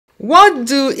What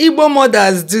do Igbo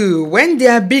mothers do when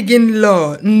their big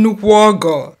in-law,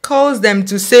 Nnukwu calls them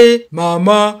to say,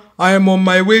 "Mama, I am on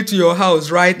my way to your house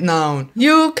right now"?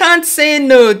 You can't say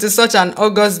no to such an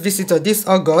August visitor this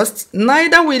August,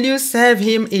 neither will you serve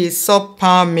him a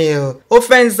subpar meal. Ofe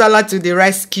Nsala to the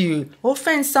rescue.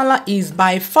 Ofe Nsala is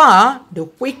by far the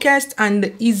quickest and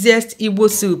the easiest Igbo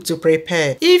soup to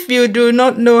prepare. If you do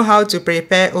not know how to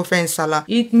prepare Ofe Nsala,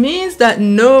 it means that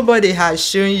nobody has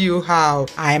shown you how.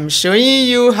 I am showing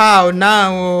you how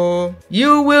now.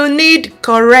 You will need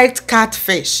correct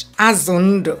catfish,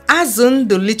 azundo.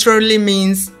 Azundo literally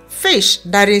means fish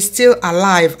that is still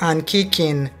alive and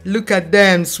kicking. Look at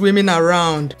them swimming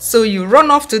around. So you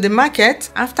run off to the market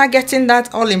after getting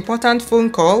that all-important phone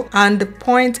call and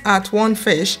point at one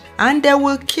fish and they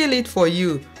will kill it for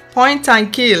you. Point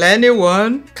and kill,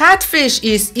 anyone? Catfish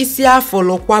is isia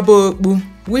folokwabo,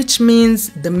 which means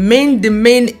the main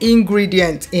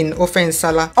ingredient in Ofe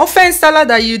Nsala. Ofe Nsala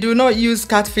that you do not use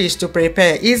catfish to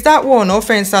prepare, is that one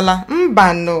Ofe Nsala?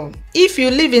 Mbano. If you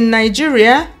live in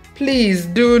Nigeria, please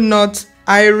do not,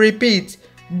 I repeat,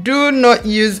 do not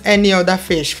use any other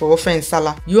fish for Ofe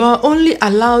Nsala. You are only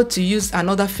allowed to use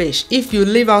another fish if you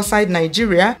live outside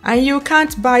Nigeria and you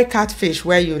can't buy catfish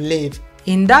where you live.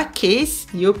 In that case,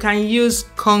 you can use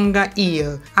conger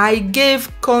eel. I gave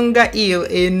conger eel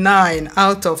a 9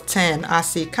 out of 10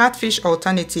 as a catfish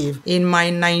alternative in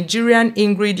my Nigerian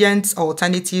ingredients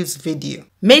alternatives video.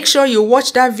 Make sure you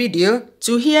watch that video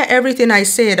to hear everything I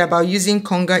said about using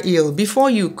conger eel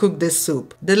before you cook this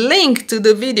soup. The link to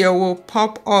the video will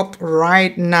pop up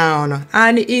right now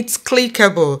and it's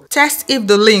clickable. Test if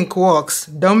the link works.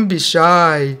 Don't be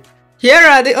shy. Here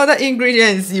are the other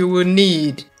ingredients you will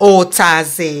need.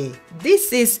 Utazi.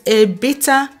 This is a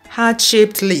bitter,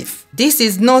 heart-shaped leaf. This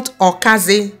is not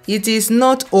okazi. It is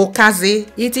not okazi.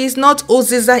 It is not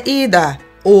oziza either.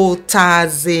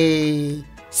 Utazi.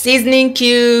 Seasoning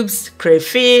cubes,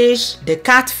 crayfish, the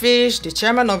catfish, the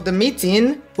chairman of the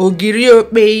meeting,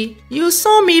 ogiri. You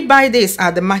saw me buy this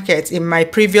at the market in my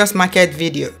previous market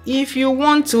video. If you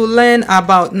want to learn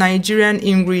about Nigerian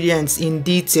ingredients in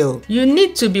detail, you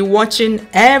need to be watching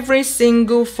every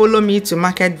single follow me to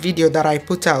market video that I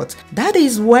put out. That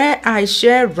is where I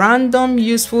share random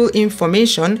useful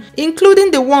information,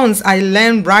 including the ones I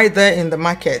learned right there in the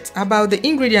market about the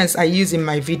ingredients I use in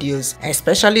my videos,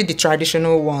 especially the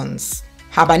traditional ones.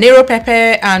 Habanero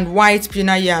pepper and white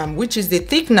Pounded Yam, which is the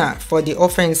thickener for the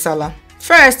Ofe Nsala.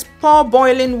 First, pour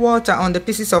boiling water on the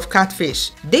pieces of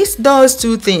catfish. This does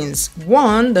two things.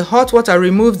 One, the hot water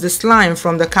removes the slime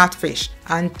from the catfish.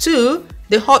 And two,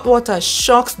 the hot water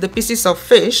shocks the pieces of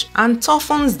fish and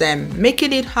toughens them,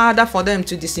 making it harder for them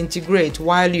to disintegrate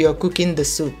while you are cooking the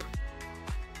soup.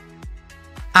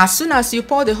 As soon as you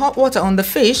pour the hot water on the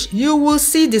fish, you will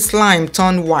see the slime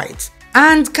turn white.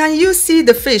 And can you see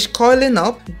the fish coiling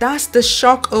up? That's the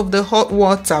shock of the hot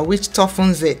water which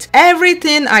toughens it.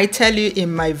 Everything I tell you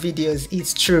in my videos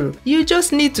is true. You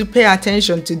just need to pay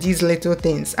attention to these little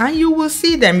things and you will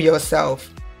see them yourself.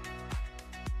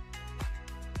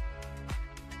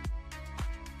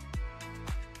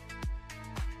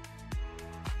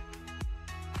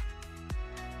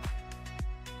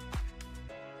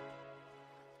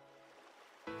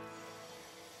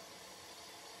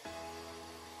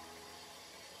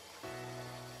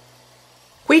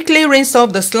 Quickly rinse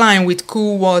off the slime with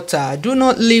cool water. Do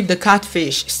not leave the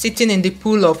catfish sitting in the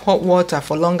pool of hot water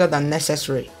for longer than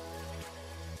necessary.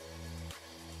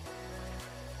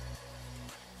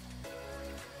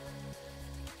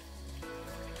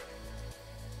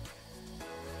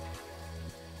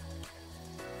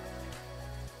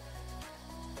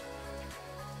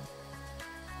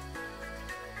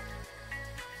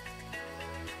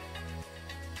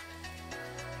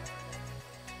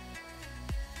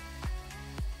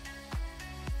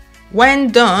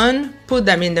 When done, put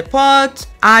them in the pot,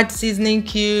 add seasoning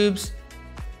cubes,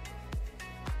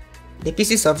 the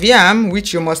pieces of yam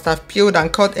which you must have peeled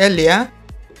and cut earlier,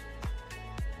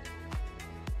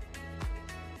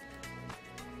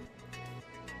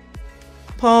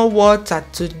 pour water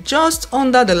to just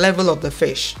under the level of the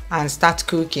fish and start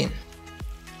cooking.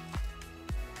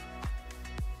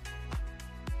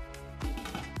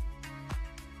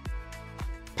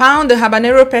 Pound the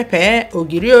habanero pepper,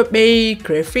 ogiri,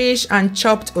 crayfish and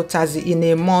chopped utazi in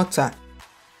a mortar.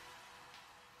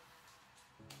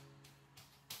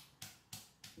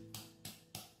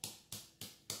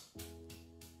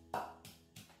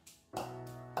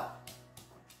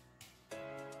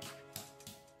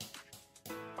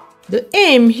 The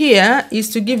aim here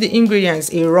is to give the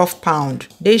ingredients a rough pound.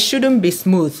 They shouldn't be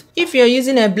smooth. If you're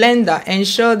using a blender,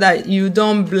 ensure that you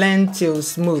don't blend till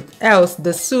smooth, else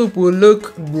the soup will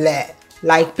look bleh,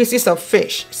 like pieces of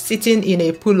fish sitting in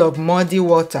a pool of muddy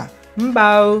water.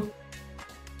 Mbao.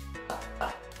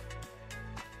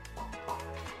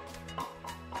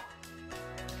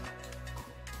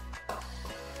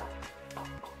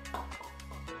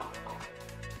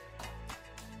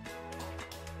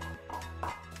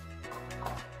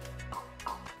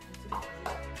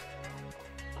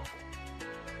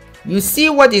 You see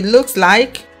what it looks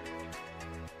like?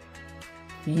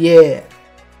 Yeah.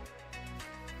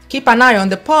 Keep an eye on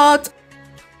the pot.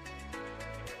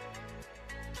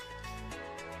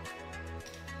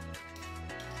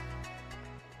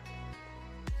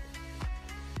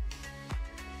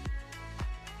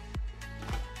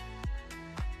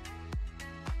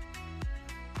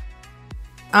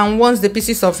 And once the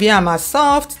pieces of yam are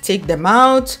soft, take them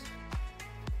out.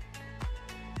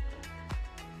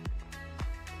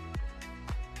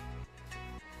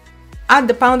 Add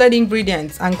the pounded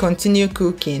ingredients and continue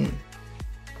cooking.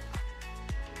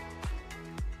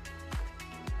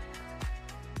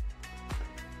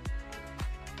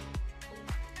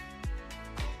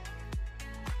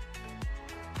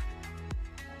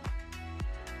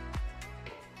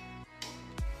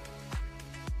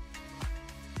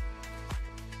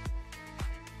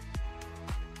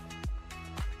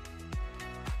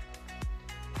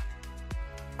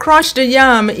 Crush the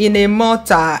yam in a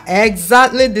mortar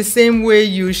exactly the same way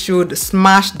you should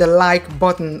smash the like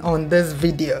button on this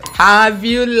video. Have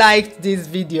you liked this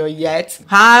video yet?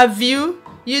 Have you?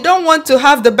 You don't want to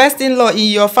have the best in-law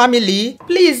in your family?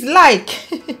 Please like.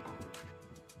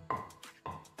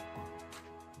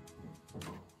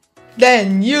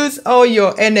 Then use all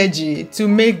your energy to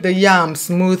make the yam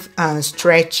smooth and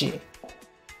stretchy.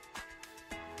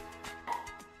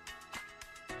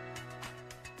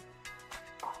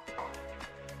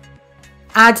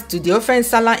 Add to the Ofe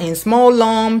Nsala in small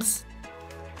lumps.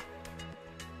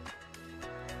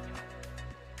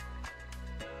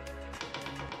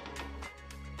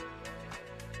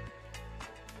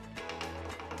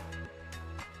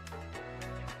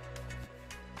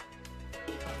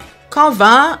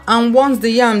 Cover, and once the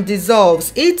yam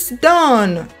dissolves, it's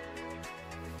done.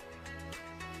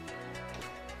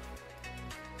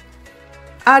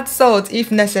 Add salt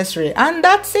if necessary, and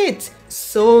that's it.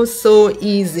 So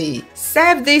easy.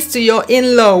 Serve this to your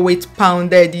in-law with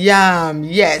pounded yam.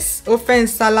 Yes, Ofe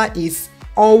Nsala is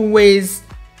always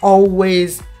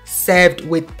served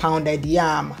with pounded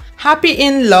yam. Happy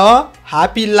in-law,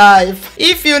 happy life.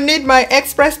 If you need my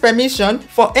express permission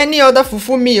for any other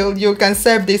fufu meal you can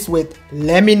serve this with,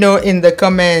 let me know in the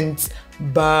comments.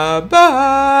 Bye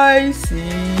bye.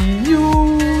 See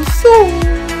you soon.